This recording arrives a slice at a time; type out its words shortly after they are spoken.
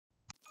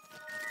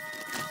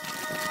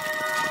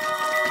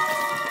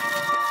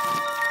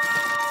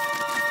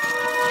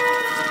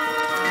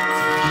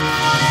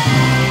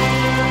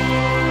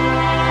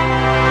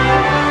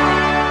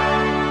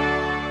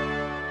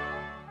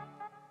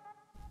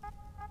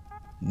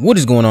What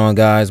is going on,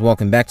 guys?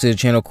 Welcome back to the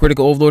channel.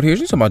 Critical Overlord here.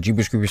 We're talking about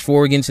Jeepers Creepers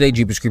 4 again today.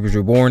 Jeepers Creepers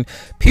Reborn.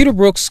 Peter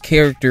Brooke's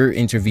character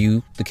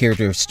interview, the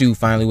character of Stu,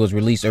 finally was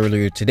released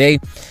earlier today,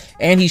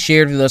 and he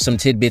shared with us some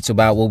tidbits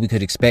about what we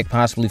could expect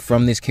possibly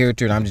from this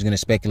character, and I'm just going to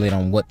speculate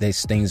on what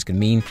these things could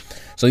mean.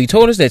 So he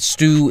told us that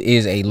Stu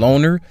is a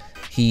loner.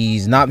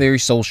 He's not very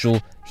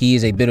social. He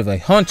is a bit of a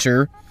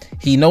hunter.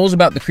 He knows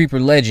about the Creeper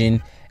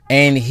legend,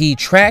 and he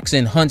tracks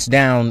and hunts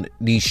down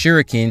these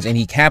shurikens, and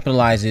he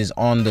capitalizes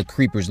on the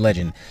Creeper's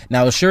legend.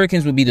 Now, the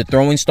shurikens would be the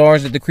throwing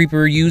stars that the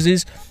Creeper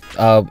uses.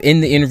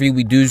 In the interview,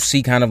 we do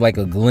see kind of like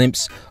a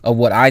glimpse of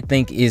what I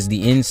think is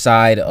the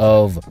inside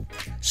of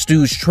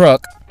Stu's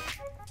truck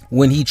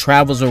when he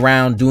travels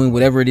around doing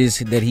whatever it is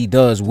that he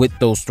does with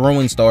those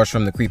throwing stars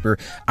from the Creeper.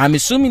 I'm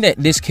assuming that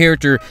this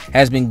character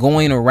has been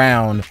going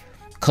around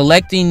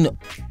collecting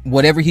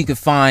whatever he could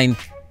find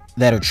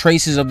that are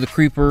traces of the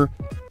Creeper,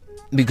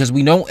 because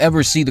we don't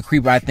ever see the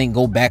Creeper, I think,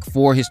 go back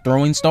for his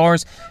throwing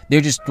stars.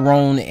 They're just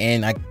thrown,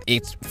 and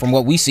it's from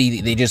what we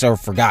see, they just are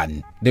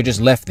forgotten. They're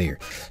just left there.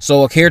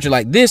 So a character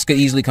like this could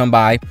easily come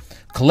by,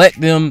 collect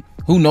them.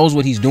 Who knows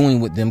what he's doing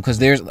with them? Because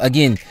there's,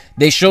 again,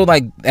 they show,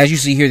 like, as you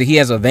see here, that he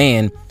has a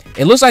van.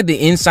 It looks like the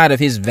inside of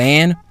his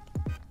van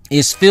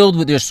is filled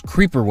with this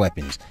Creeper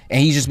weapons,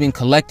 and he's just been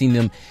collecting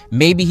them.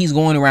 Maybe he's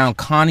going around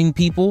conning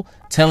people,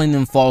 telling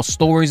them false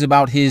stories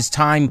about his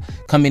time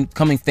coming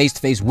face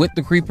to face with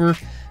the Creeper.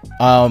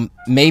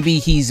 Maybe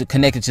he's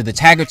connected to the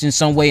Taggarts in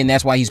some way, and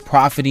that's why he's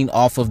profiting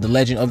off of the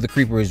legend of the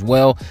Creeper as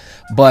well.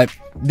 But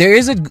there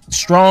is a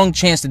strong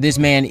chance that this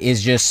man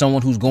is just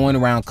someone who's going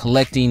around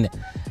collecting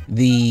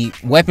the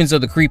weapons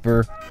of the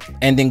Creeper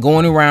and then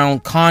going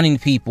around conning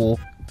people,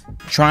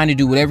 trying to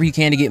do whatever he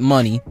can to get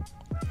money.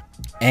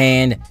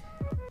 And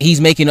he's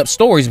making up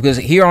stories, because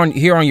here on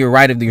your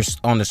right of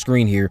on the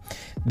screen here,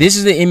 this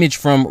is the image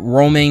from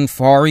Romain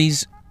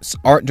Fari's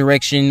art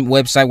direction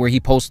website, where he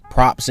posts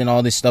props and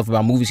all this stuff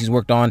about movies he's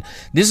worked on.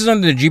 This is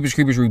under the Jeepers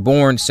Creepers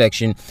Reborn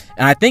section,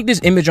 and I think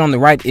this image on the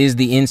right is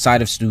the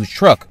inside of Stu's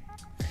truck.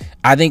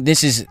 I think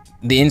this is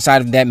the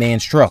inside of that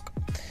man's truck.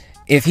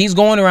 If he's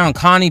going around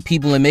conning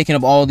people and making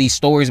up all these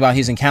stories about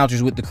his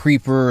encounters with the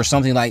Creeper or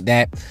something like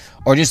that,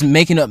 or just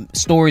making up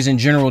stories in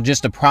general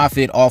just to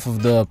profit off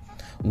of the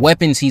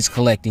weapons he's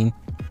collecting,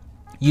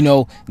 you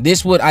know,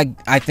 this would,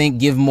 I think,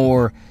 give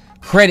more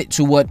credit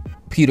to what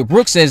Peter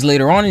Brooke says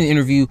later on in the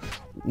interview,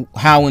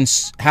 how when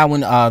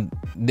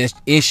this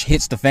ish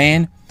hits the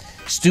fan,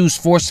 Stu's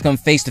forced to come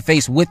face to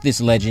face with this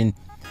legend,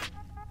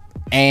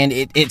 and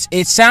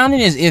it's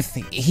sounding as if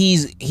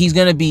he's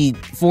gonna be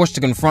forced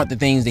to confront the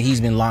things that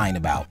he's been lying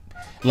about.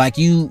 Like,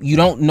 you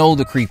don't know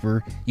the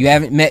Creeper, you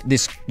haven't met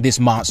this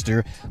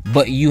monster,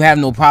 but you have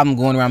no problem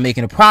going around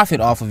making a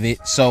profit off of it.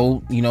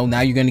 So, you know,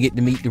 now you're going to get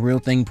to meet the real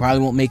thing.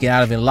 Probably won't make it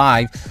out of it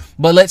alive.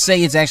 But let's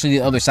say it's actually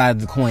the other side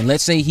of the coin.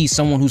 Let's say he's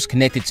someone who's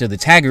connected to the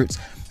Taggarts,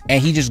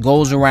 and he just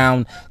goes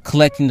around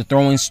collecting the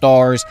throwing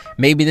stars.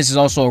 Maybe this is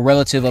also a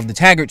relative of the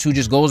Taggarts who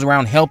just goes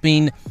around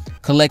helping,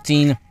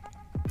 collecting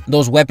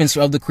those weapons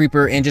of the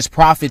Creeper, and just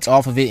profits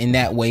off of it in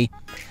that way.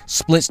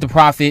 Splits the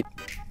profit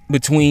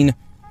between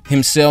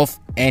himself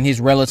and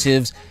his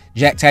relatives,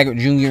 Jack Taggart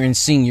Jr. and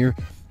Sr.,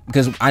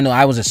 because I know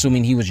I was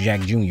assuming he was Jack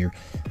Jr.,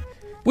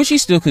 which he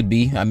still could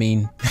be. I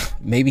mean,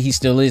 maybe he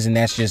still is, and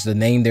that's just the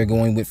name they're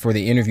going with for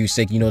the interview's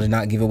sake, you know, to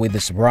not give away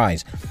the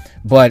surprise.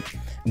 But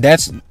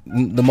that's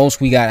the most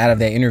we got out of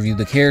that interview.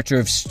 The character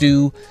of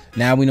Stu,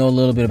 now we know a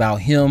little bit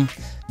about him.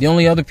 The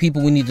only other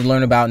people we need to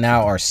learn about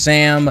now are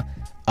Sam,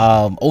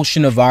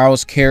 Ocean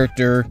Navarro's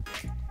character,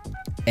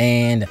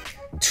 and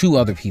two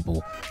other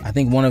people. I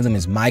think one of them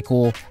is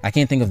Michael. I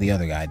can't think of the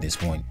other guy at this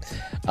point.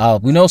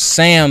 We know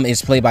Sam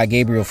is played by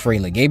Gabriel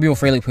Fraley. Gabriel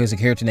Fraley plays a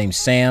character named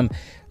Sam.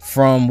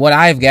 From what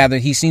I've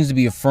gathered, he seems to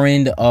be a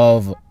friend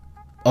of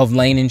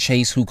Laine and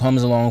Chase, who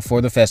comes along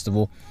for the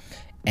festival,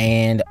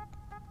 and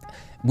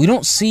we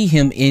don't see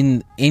him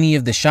in any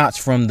of the shots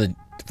from the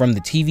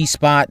TV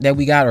spot that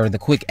we got, or the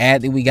quick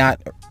ad that we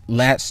got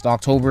last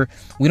October.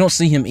 We don't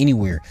see him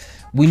anywhere.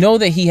 We know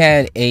that he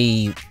had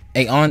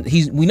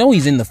we know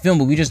he's in the film,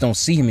 but we just don't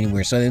see him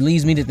anywhere. So it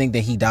leads me to think that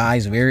he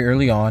dies very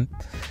early on.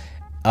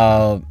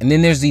 And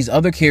then there's these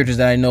other characters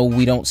that I know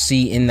we don't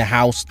see in the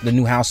house, the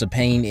new House of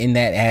Pain, in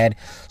that ad.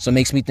 So it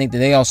makes me think that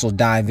they also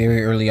die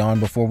very early on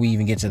before we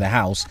even get to the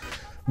house.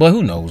 But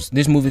who knows?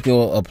 This movie could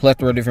go a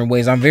plethora of different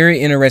ways. I'm very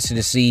interested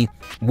to see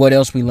what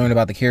else we learn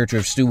about the character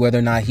of Stu, whether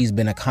or not he's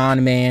been a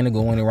con man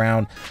going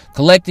around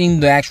collecting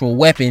the actual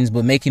weapons,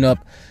 but making up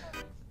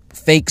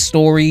fake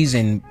stories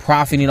and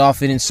profiting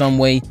off it in some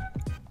way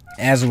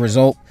as a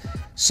result.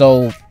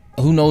 So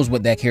who knows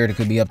what that character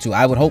could be up to.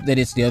 I would hope that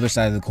it's the other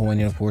side of the coin,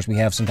 and of course we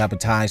have some type of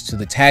ties to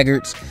the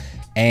Taggarts,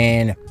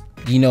 and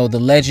you know, the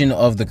legend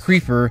of the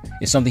Creeper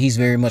is something he's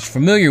very much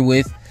familiar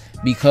with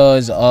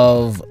because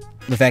of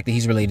the fact that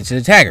he's related to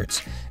the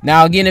Taggarts.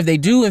 Now, again, if they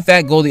do, in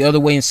fact, go the other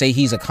way and say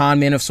he's a con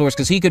man of sorts,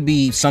 because he could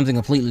be something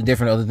completely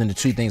different other than the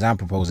two things I'm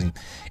proposing.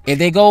 If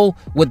they go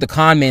with the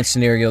con man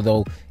scenario,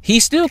 though, he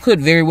still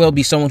could very well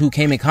be someone who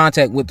came in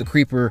contact with the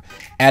creeper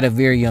at a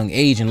very young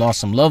age and lost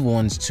some loved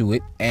ones to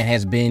it, and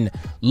has been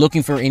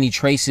looking for any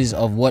traces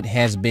of what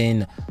has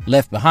been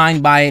left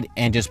behind by it,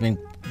 and just been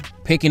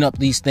picking up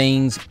these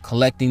things,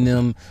 collecting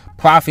them,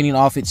 profiting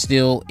off it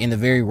still in the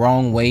very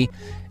wrong way.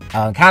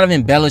 Kind of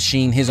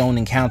embellishing his own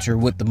encounter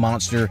with the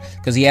monster,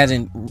 because he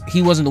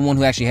wasn't the one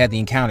who actually had the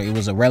encounter. It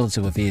was a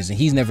relative of his, and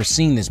he's never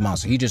seen this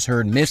monster. He just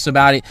heard myths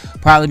about it,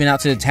 probably been out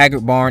to the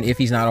Taggart barn if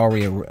he's not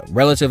already a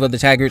relative of the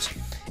Taggarts,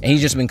 and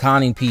he's just been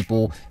conning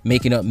people,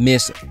 making up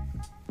myths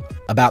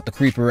about the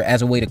creeper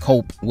as a way to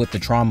cope with the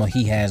trauma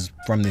he has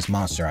from this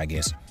monster, I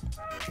guess.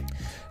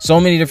 So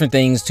many different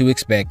things to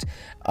expect.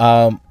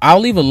 I'll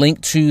leave a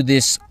link to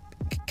this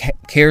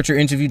character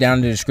interview down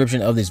in the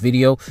description of this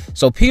video.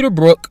 So Peter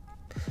Brooke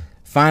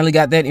finally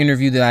got that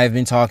interview that I've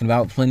been talking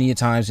about plenty of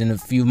times in a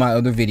few of my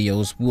other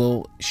videos.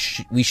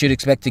 We should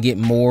expect to get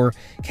more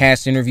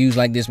cast interviews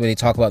like this, where they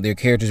talk about their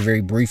characters very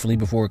briefly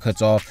before it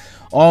cuts off.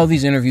 All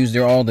these interviews,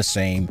 they're all the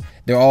same.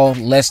 They're all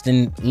less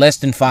than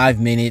 5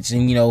 minutes.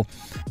 And, you know,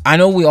 I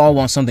know we all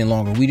want something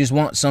longer. We just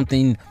want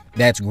something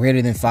that's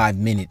greater than 5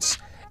 minutes.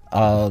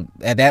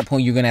 At that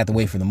point, you're gonna have to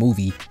wait for the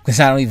movie, because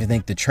I don't even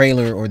think the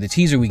trailer or the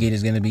teaser we get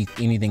is gonna be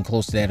anything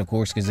close to that, of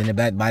course, because then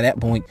by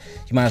that point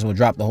you might as well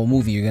drop the whole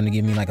movie. You're gonna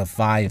give me like a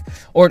 5,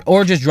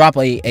 or just drop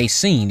a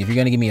scene if you're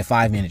gonna give me a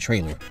 5-minute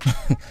trailer.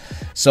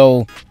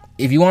 So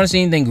if you want to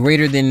see anything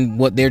greater than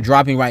what they're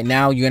dropping right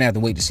now, you're gonna have to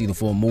wait to see the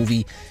full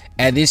movie.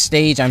 At this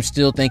stage, I'm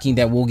still thinking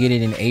that we'll get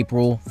it in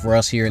April for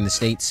us here in the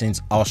States,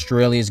 since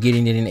Australia is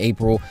getting it in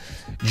April.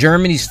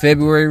 Germany's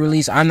February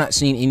release, I'm not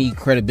seeing any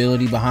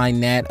credibility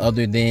behind that,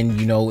 other than,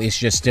 you know, it's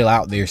just still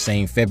out there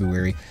saying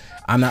February.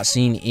 I'm not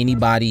seeing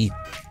anybody,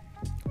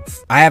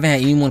 I haven't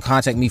had anyone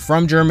contact me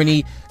from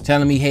Germany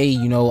telling me, hey,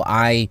 you know,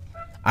 I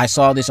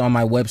saw this on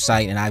my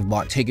website and I've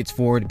bought tickets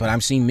for it. But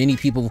I'm seeing many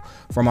people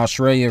from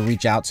Australia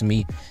reach out to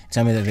me,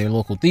 tell me that their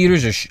local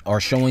theaters are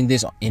showing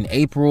this in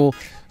April.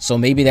 So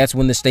maybe that's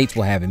when the States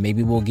will have it.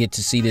 Maybe we'll get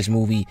to see this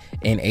movie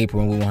in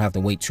April and we won't have to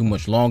wait too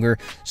much longer.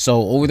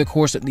 So over the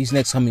course of these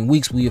next coming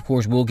weeks, we of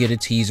course will get a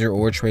teaser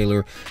or a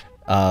trailer,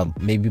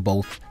 maybe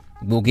both.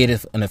 We'll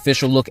get an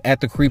official look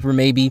at the creeper,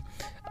 maybe.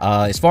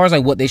 As far as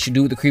like what they should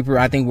do with the creeper,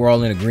 I think we're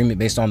all in agreement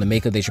based on the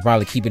makeup. They should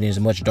probably keep it in as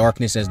much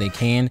darkness as they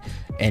can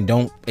and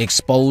don't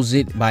expose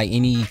it by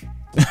any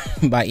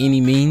by any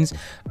means.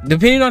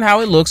 Depending on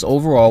how it looks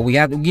overall,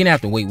 we're gonna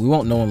have to wait. We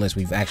won't know unless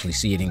we actually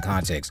see it in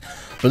context.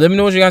 But let me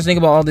know what you guys think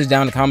about all this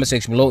down in the comment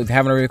section below. If you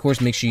haven't already, of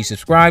course, make sure you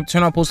subscribe,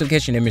 turn on post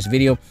notifications, and miss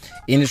video.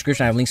 In the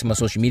description, I have links to my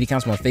social media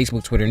accounts, my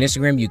Facebook, Twitter, and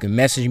Instagram. You can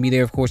message me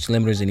there, of course, to let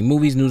me know if there's any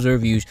movies, news, or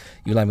reviews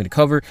you'd like me to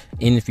cover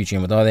in the future.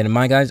 And with all that in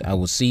mind, guys, I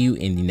will see you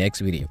in the next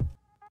video.